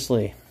Panthers. Chris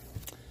Lee.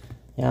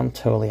 Yeah, I'm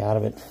totally out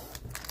of it.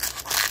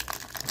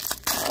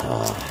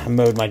 I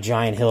mowed my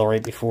giant hill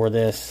right before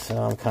this, so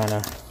I'm kind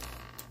of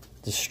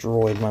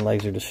destroyed. My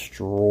legs are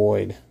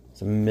destroyed.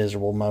 It's a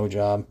miserable mow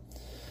job.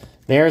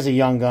 There's a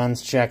Young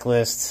Guns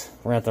checklist.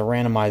 We're going to have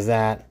to randomize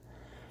that.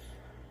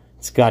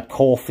 It's got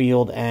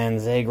Caulfield and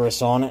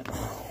Zagreus on it.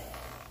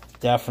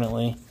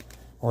 Definitely.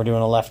 We're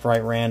doing a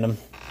left-right random.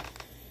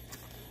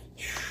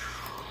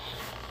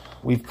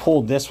 We've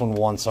pulled this one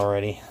once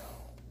already.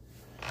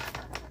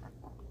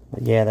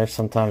 But yeah, they're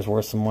sometimes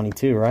worth some money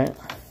too, right?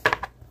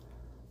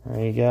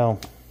 There you go.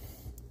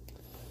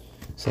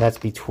 So that's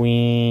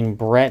between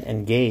Brett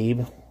and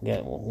Gabe. Yeah,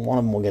 one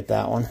of them will get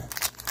that one.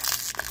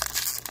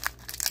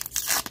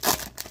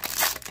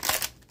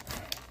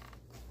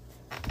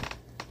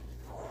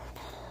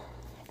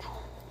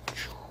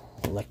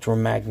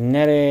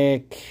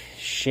 Electromagnetic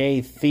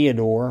Shea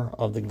Theodore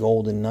of the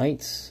Golden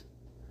Knights.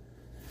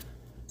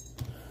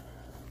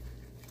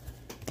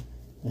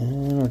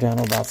 And we're down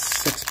to about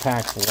 6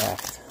 packs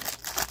left.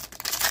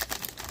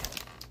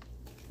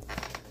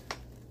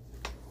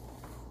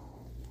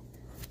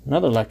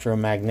 Another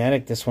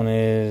electromagnetic. This one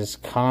is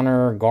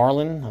Connor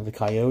Garland of the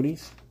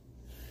Coyotes.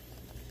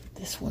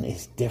 This one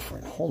is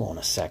different. Hold on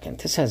a second.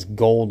 This has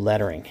gold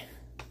lettering.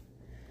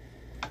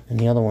 And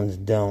the other ones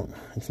don't.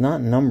 It's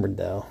not numbered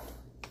though.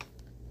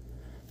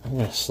 I'm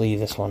going to sleeve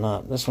this one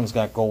up. This one's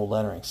got gold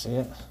lettering. See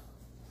it?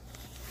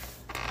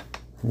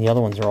 And the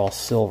other ones are all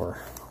silver.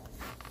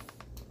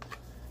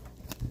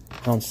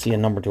 I don't see a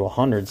number to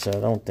 100, so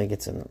I don't think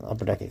it's an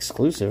Upper Deck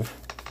exclusive.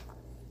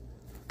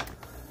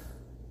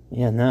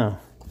 Yeah, no.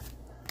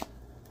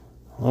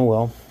 Oh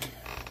well.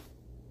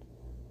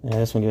 Yeah,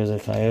 this one goes to the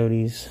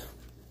Coyotes.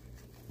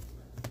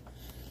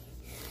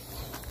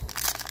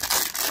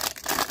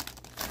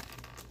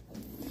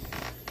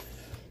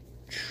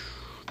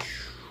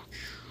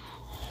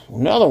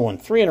 Another one,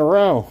 3 in a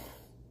row.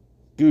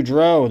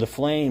 Goudreau, the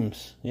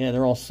Flames. Yeah,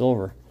 they're all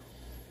silver.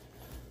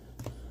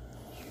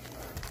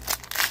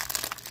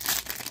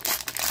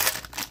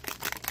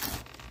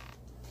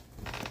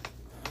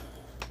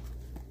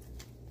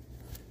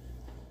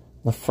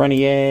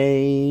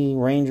 Lafreniere,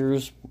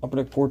 Rangers, Upper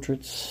Deck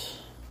Portraits.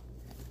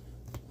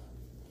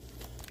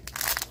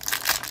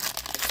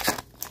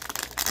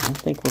 I don't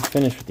think we're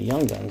finished with the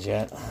Young Guns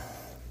yet.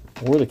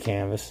 Or the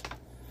canvas.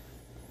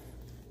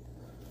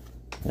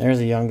 There's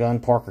a Young Gun,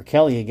 Parker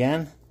Kelly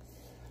again.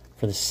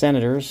 For the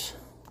Senators.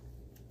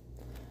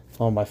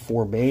 Followed by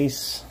 4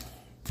 base.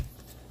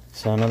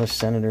 So another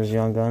Senators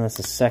Young Gun. That's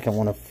the second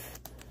one of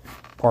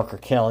Parker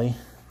Kelly.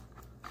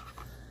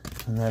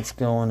 And that's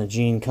going to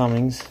Gene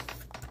Cummings.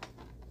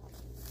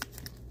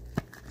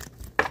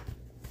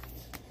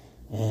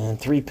 And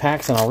 3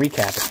 packs, and I'll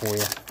recap it for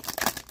you.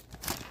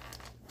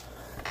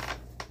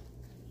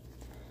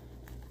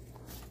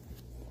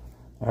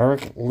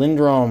 Eric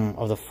Lindrom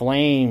of the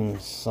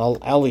Flames.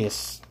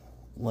 Elias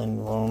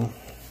Lindrom.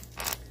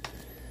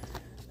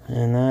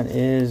 And that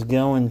is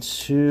going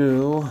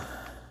to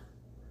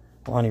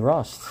Lonnie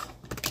Rust.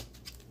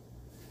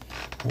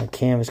 A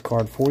canvas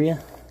card for you.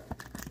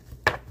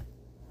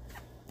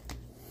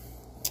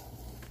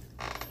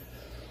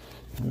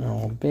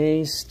 No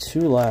base, 2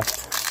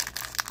 left.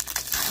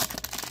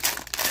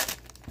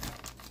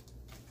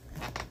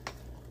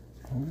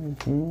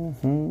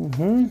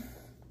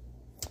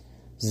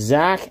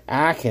 Zach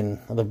Akin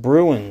of the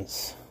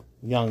Bruins.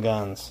 Young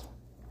Guns.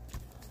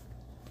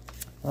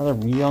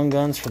 Another Young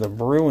Guns for the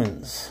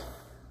Bruins.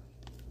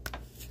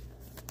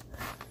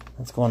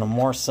 That's going to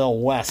Marcel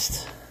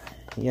West.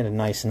 He had a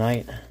nice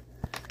night.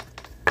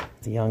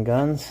 The Young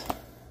Guns.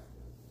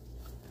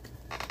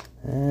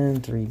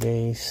 And 3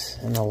 base.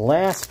 And the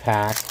last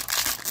pack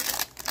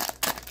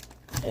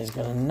is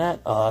going to net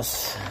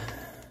us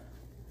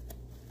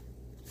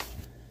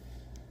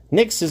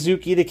Nick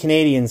Suzuki, the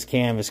Canadiens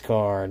canvas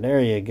card. There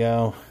you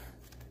go.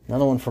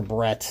 Another one for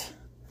Brett.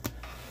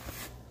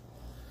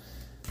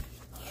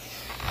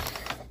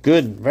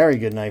 Good, very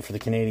good night for the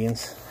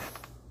Canadiens.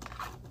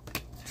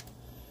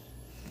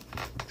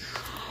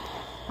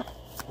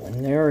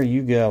 And there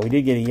you go. We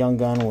did get a Young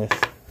Gun with,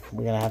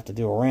 we're going to have to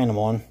do a random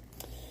one.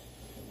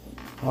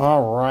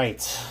 All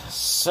right.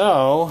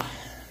 So,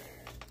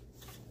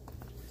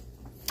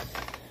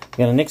 we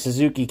got a Nick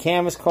Suzuki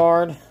canvas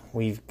card.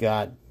 We've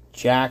got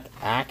Jack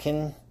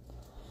Akin,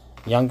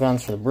 Young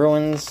Guns for the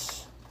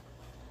Bruins.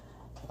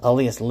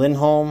 Elias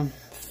Lindholm,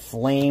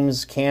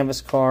 Flames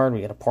canvas card.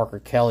 We got a Parker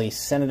Kelly,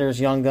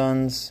 Senators Young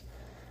Guns.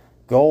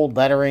 Gold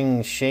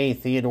lettering, Shea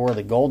Theodore,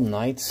 the Golden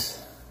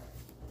Knights.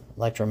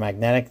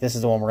 Electromagnetic. This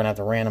is the one we're going to have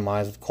to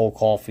randomize with Cole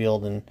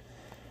Caulfield and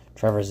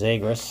Trevor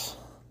Zegras.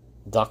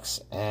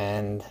 Ducks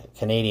and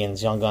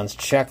Canadiens Young Guns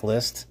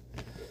checklist.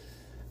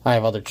 I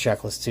have other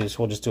checklists too, so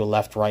we'll just do a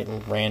left, right,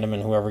 and random,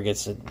 and whoever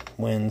gets it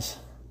wins.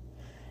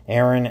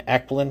 Aaron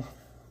Eklund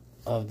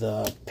of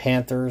the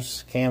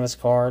Panthers canvas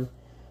card.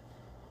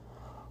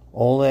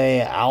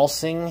 Ole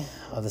Alsing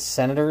of the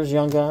Senators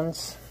Young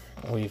Guns.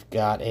 We've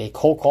got a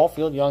Cole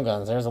Caulfield Young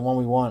Guns. There's the one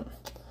we want.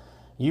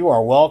 You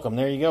are welcome.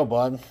 There you go,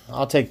 bud.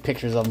 I'll take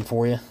pictures of them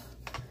for you.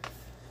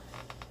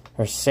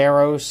 There's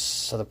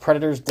Saros of the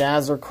Predators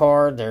Dazzler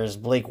card. There's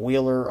Blake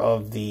Wheeler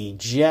of the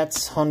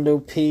Jets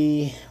Hundo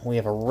P. We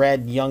have a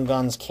red Young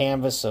Guns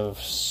canvas of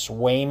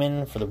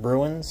Swayman for the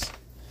Bruins.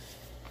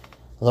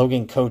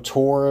 Logan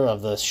Couture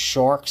of the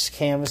Sharks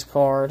canvas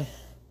card.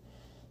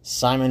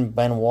 Simon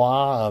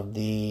Benoit of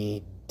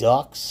the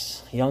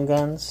Ducks Young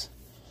Guns.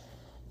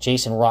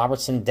 Jason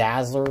Robertson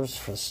Dazzlers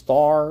for the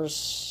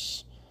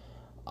Stars.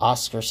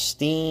 Oscar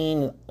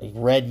Steen,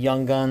 red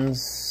Young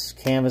Guns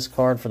canvas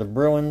card for the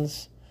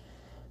Bruins.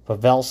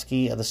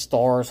 Pavelski of the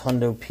Stars,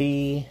 Hundo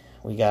P.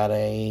 We got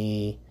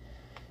a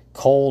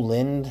Cole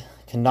Lind,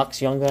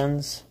 Canucks Young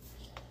Guns.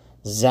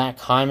 Zach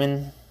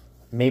Hyman,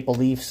 Maple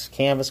Leafs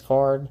canvas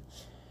card.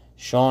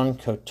 Sean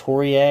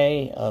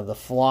Couturier of the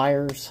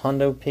Flyers,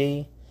 Hundo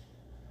P.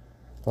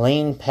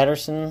 Lane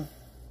Pedersen,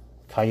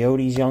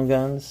 Coyotes Young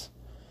Guns.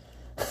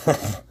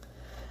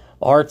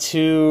 R2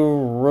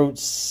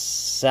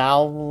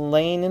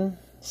 Ruotsalainen.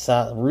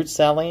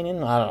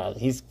 I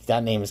don't know.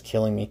 That name is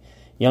killing me.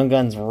 Young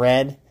Guns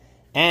red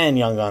and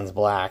Young Guns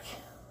black.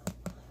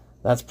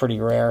 That's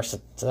pretty rare.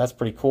 So that's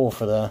pretty cool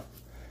for the...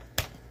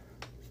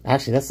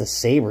 Actually, that's the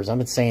Sabres. I've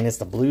been saying it's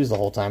the Blues the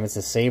whole time. It's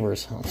the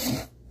Sabres.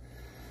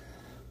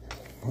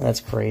 That's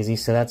crazy.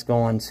 So that's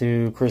going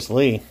to Chris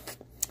Lee.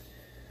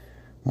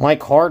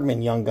 Mike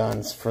Hardman, Young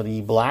Guns for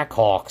the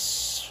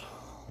Blackhawks.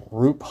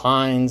 Roop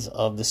Hines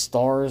of the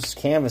Stars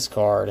canvas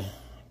card.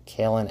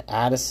 Kalen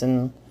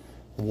Addison,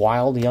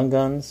 Wild Young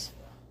Guns.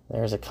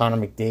 There's a Connor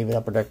McDavid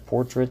Upper Deck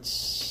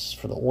Portraits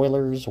for the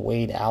Oilers.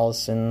 Wade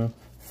Allison,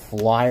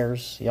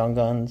 Flyers Young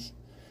Guns.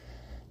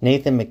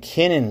 Nathan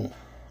McKinnon,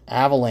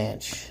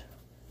 Avalanche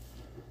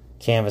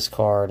canvas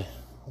card.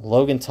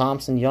 Logan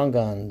Thompson Young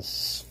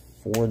Guns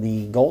for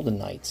the Golden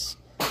Knights.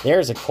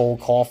 There's a Cole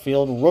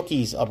Caulfield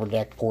Rookies Upper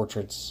Deck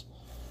Portraits.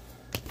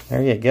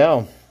 There you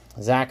go.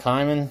 Zach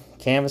Hyman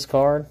canvas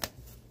card.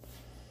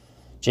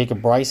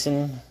 Jacob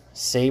Bryson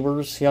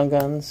Sabres Young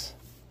Guns.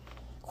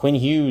 Quinn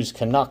Hughes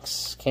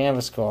Canucks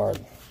canvas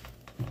card.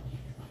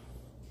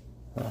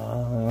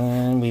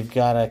 And we've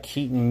got a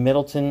Keaton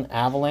Middleton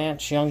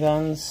Avalanche Young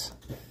Guns.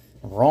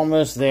 We're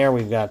almost there.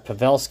 We've got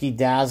Pavelski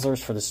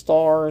Dazzlers for the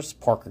Stars.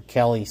 Parker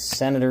Kelly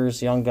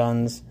Senators Young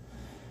Guns.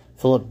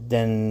 Philip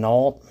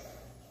Denault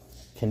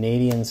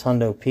Canadians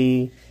Hundo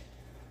P.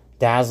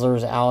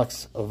 Dazzlers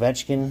Alex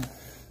Ovechkin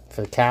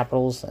for the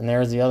Capitals. And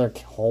there's the other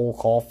Cole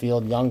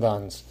Caulfield Young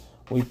Guns.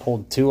 We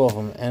pulled 2 of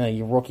them and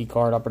a rookie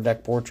card Upper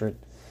Deck Portrait.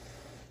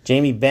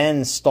 Jamie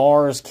Benn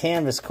Stars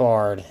canvas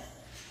card.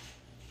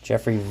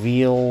 Jeffrey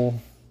Veal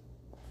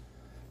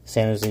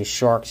San Jose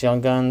Sharks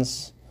Young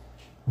Guns.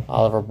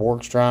 Oliver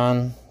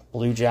Borgstrand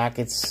Blue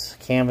Jackets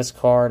canvas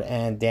card.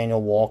 And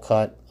Daniel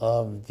Walcott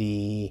of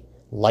the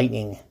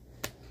Lightning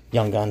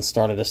Young Guns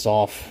started us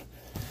off.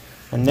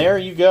 And there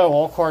you go.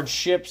 All cards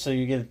shipped, so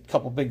you get a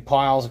couple big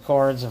piles of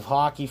cards of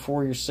hockey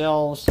for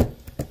yourselves.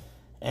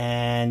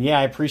 And yeah,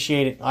 I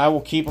appreciate it. I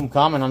will keep them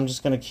coming. I'm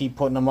just going to keep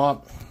putting them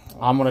up.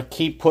 I'm going to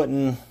keep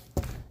putting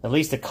at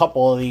least a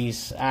couple of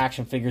these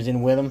action figures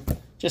in with them,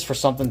 just for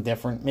something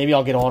different. Maybe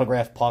I'll get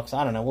autographed pucks.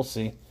 I don't know. We'll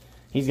see.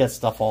 He's got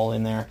stuff all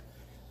in there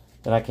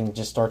that I can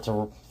just start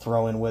to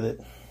throw in with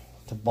it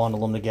to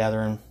bundle them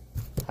together and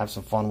have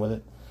some fun with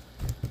it.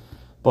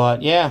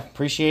 But yeah,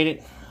 appreciate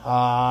it.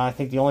 I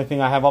think the only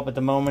thing I have up at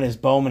the moment is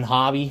Bowman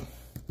Hobby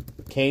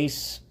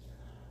case.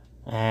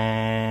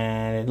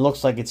 And it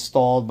looks like it's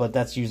stalled, but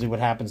that's usually what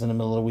happens in the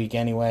middle of the week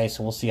anyway.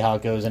 So we'll see how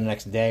it goes in the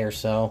next day or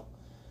so.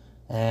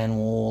 And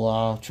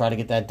we'll try to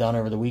get that done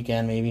over the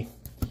weekend maybe.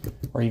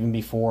 Or even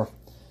before.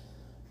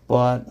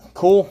 But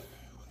cool.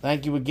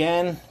 Thank you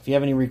again. If you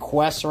have any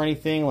requests or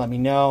anything, let me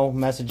know.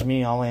 Message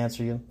me. I'll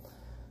answer you.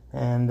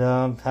 And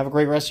have a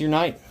great rest of your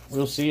night.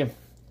 We'll see you.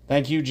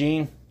 Thank you,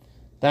 Gene.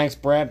 Thanks,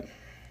 Brett.